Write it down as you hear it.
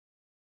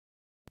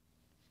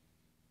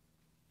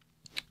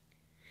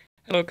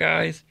Hello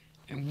guys,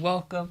 and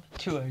welcome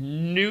to a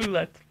new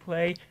Let's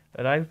Play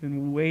that I've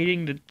been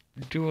waiting to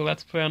do a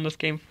Let's Play on this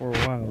game for a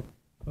while.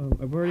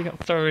 I've already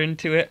got started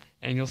into it,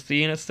 and you'll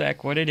see in a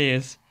sec what it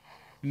is.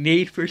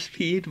 Need for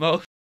Speed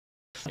Most.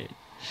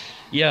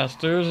 Yes,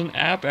 there's an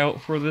app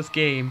out for this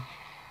game,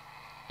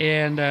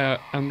 and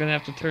I'm gonna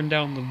have to turn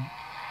down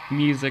the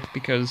music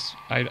because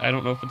I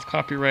don't know if it's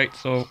copyright,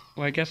 so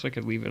well, I guess I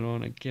could leave it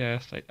on, I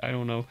guess. I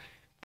don't know.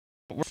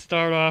 But we'll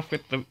start off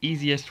with the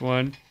easiest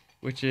one,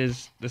 which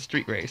is the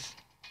street race.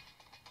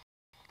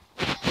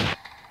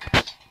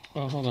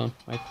 Oh, hold on.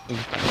 I think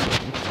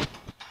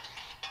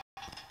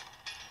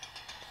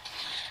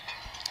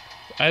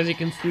as you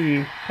can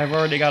see, I've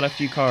already got a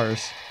few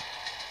cars.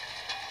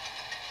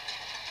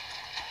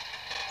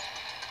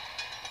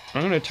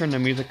 I'm gonna turn the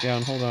music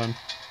down, hold on.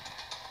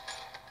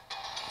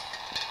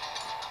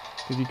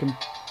 Because you can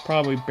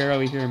probably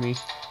barely hear me.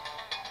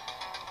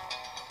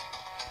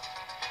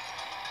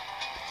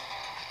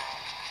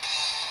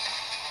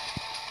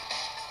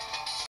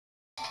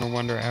 No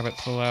wonder I have it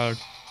so loud.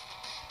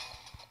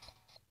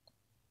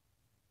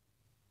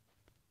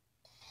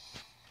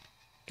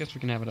 Guess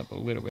we can have it up a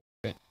little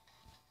bit.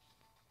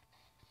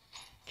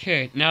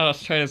 Okay, now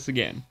let's try this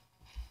again.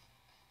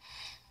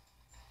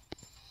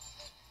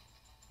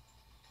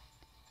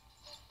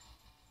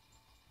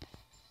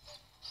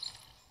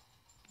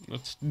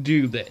 Let's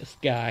do this,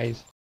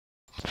 guys.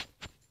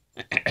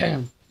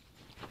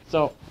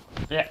 So,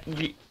 yeah,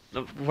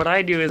 what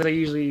I do is I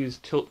usually use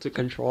tilt to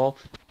control.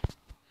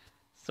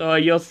 So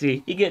you'll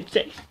see, you get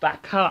chased by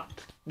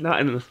cops.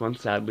 Not in this one,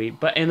 sadly,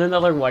 but in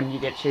another one you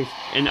get chased.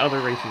 In other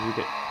races you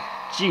get...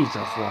 Jesus,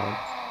 Lord.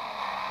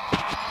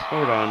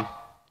 Hold on.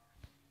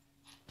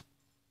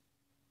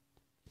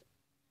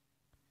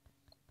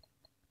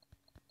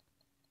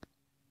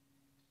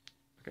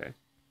 Okay.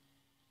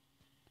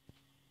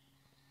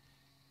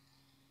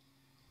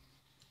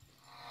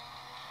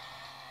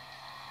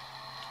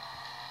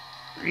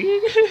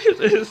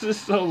 This is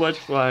so much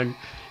fun.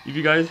 If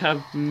you guys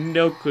have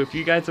no clue, if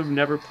you guys have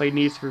never played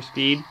Need for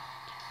Speed,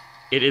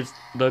 it is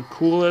the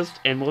coolest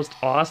and most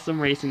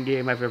awesome racing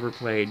game I've ever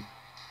played.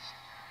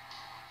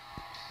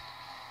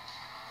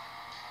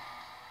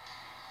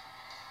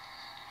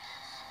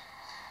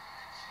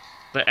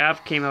 The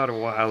app came out a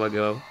while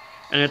ago,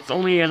 and it's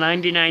only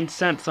 99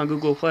 cents on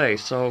Google Play,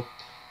 so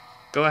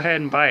go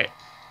ahead and buy it.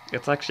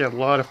 It's actually a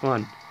lot of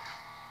fun.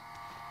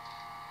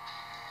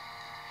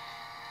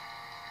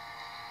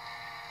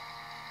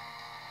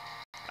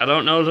 I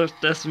don't know if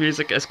this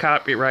music is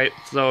copyright,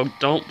 so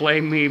don't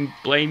blame me,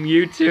 blame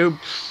YouTube.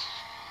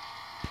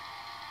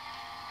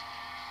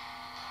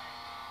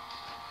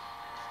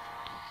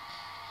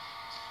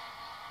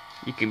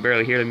 You can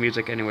barely hear the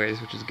music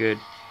anyways, which is good.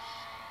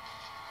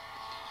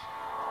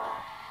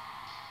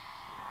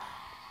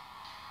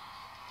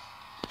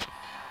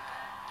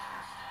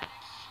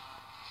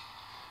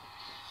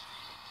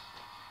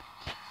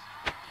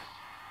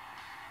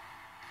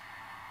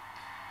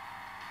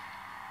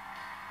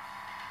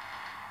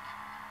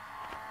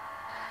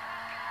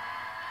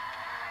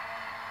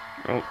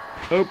 Oh,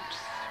 oops.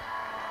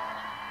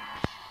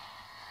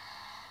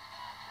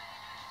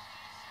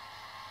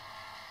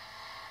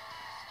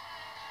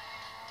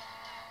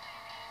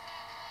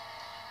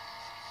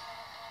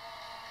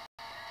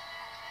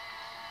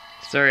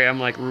 Sorry, I'm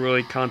like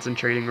really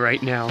concentrating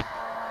right now.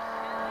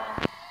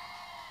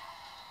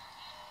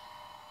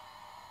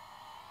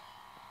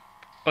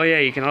 Oh yeah,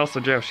 you can also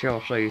drift. Here, I'll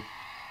show you.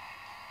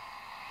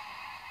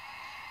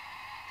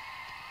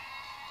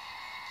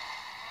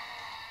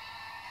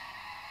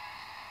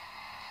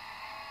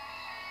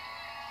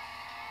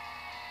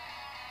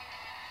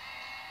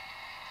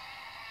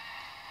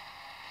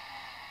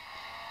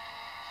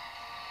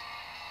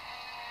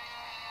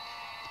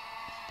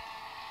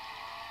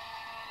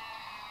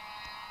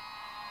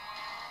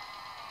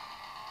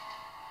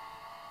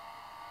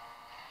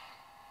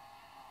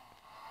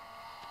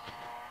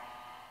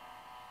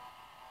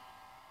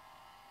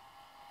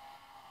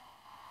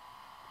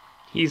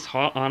 He's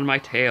hot on my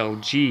tail,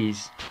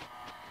 jeez.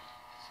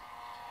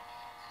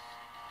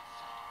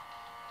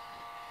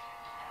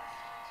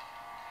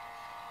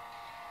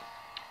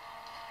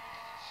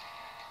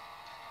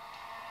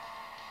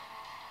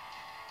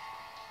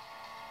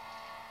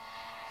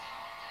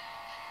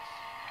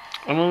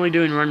 I'm only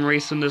doing run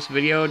race in this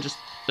video,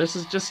 this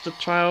is just a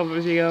trial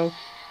video.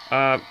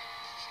 I've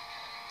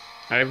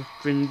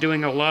been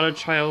doing a lot of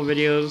trial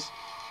videos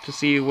to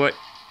see what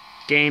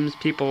games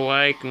people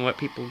like and what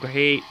people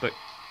hate, but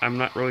I'm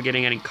not really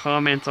getting any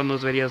comments on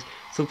those videos,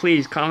 so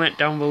please comment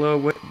down below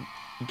what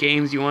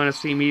games you want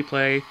to see me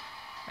play.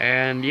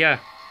 And yeah,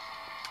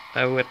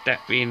 with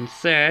that being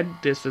said,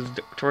 this is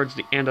towards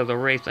the end of the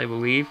race, I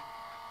believe.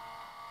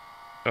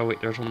 Oh wait,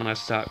 there's one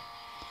last stop.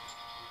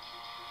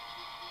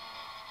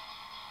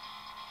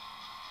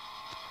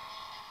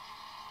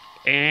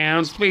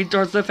 And speed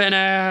towards the finish!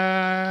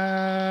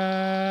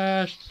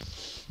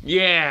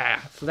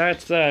 Yeah! So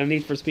that's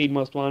Need for Speed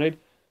Most Wanted.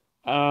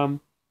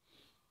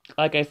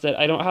 Like I said,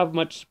 I don't have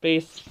much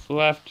space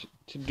left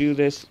to do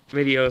this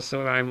video,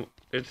 so I'm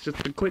It's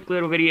just a quick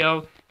little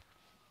video,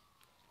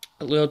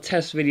 a little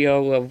test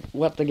video of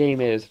what the game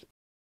is.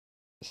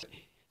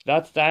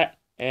 That's that,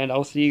 and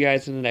I'll see you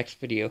guys in the next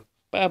video.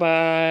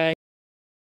 Bye-bye!